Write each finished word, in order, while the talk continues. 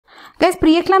Guys,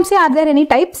 preeclampsia, are there any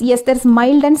types? Yes, there's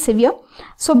mild and severe.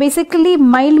 So basically,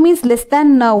 mild means less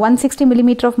than 160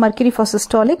 millimeter of mercury for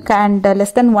systolic and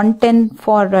less than 110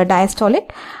 for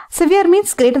diastolic. Severe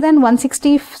means greater than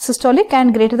 160 systolic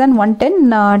and greater than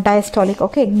 110 diastolic.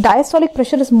 Okay, diastolic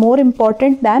pressure is more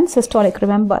important than systolic,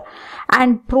 remember.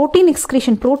 And protein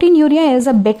excretion, proteinuria is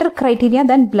a better criteria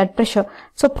than blood pressure.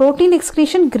 So protein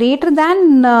excretion greater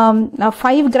than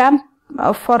 5 gram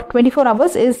for 24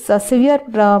 hours is severe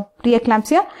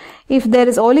preeclampsia. If there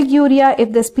is oliguria,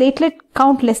 if there's platelet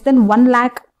count less than 1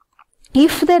 lakh,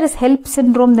 if there is HELP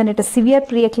syndrome, then it is severe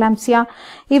preeclampsia.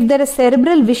 If there is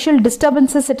cerebral visual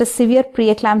disturbances, it is severe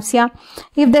preeclampsia.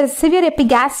 If there is severe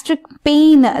epigastric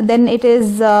pain, then it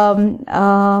is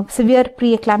severe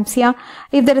preeclampsia.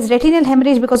 If there is retinal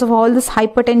hemorrhage because of all this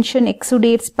hypertension,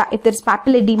 exudates, if there is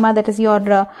papilledema, that is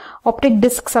your optic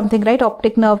disc something, right,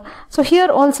 optic nerve. So here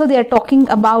also they are talking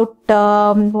about,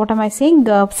 what am I saying,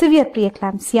 severe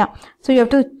preeclampsia. So you have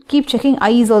to keep checking.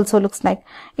 Eyes also looks like.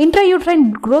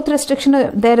 Intrauterine growth restriction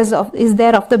is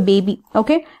there of the baby,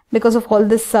 okay, because of all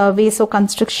this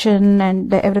vasoconstriction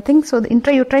and everything. So the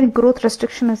intrauterine growth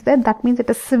restriction is there. That means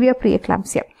it is severe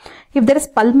preeclampsia. If there is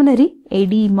pulmonary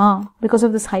edema, because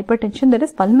of this hypertension, there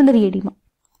is pulmonary edema.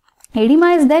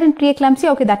 Edema is there in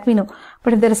preeclampsia, okay, that we know.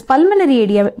 But if there is pulmonary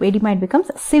edema, it becomes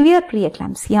severe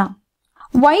preeclampsia.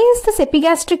 Why is this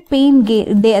epigastric pain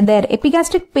there?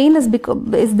 Epigastric pain is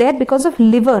there because of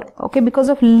liver, okay, because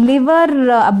of liver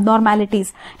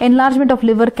abnormalities. Enlargement of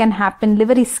liver can happen,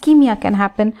 liver ischemia can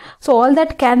happen. So all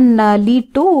that can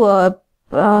lead to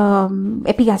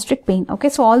epigastric pain, okay.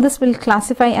 So all this will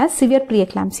classify as severe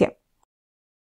preeclampsia.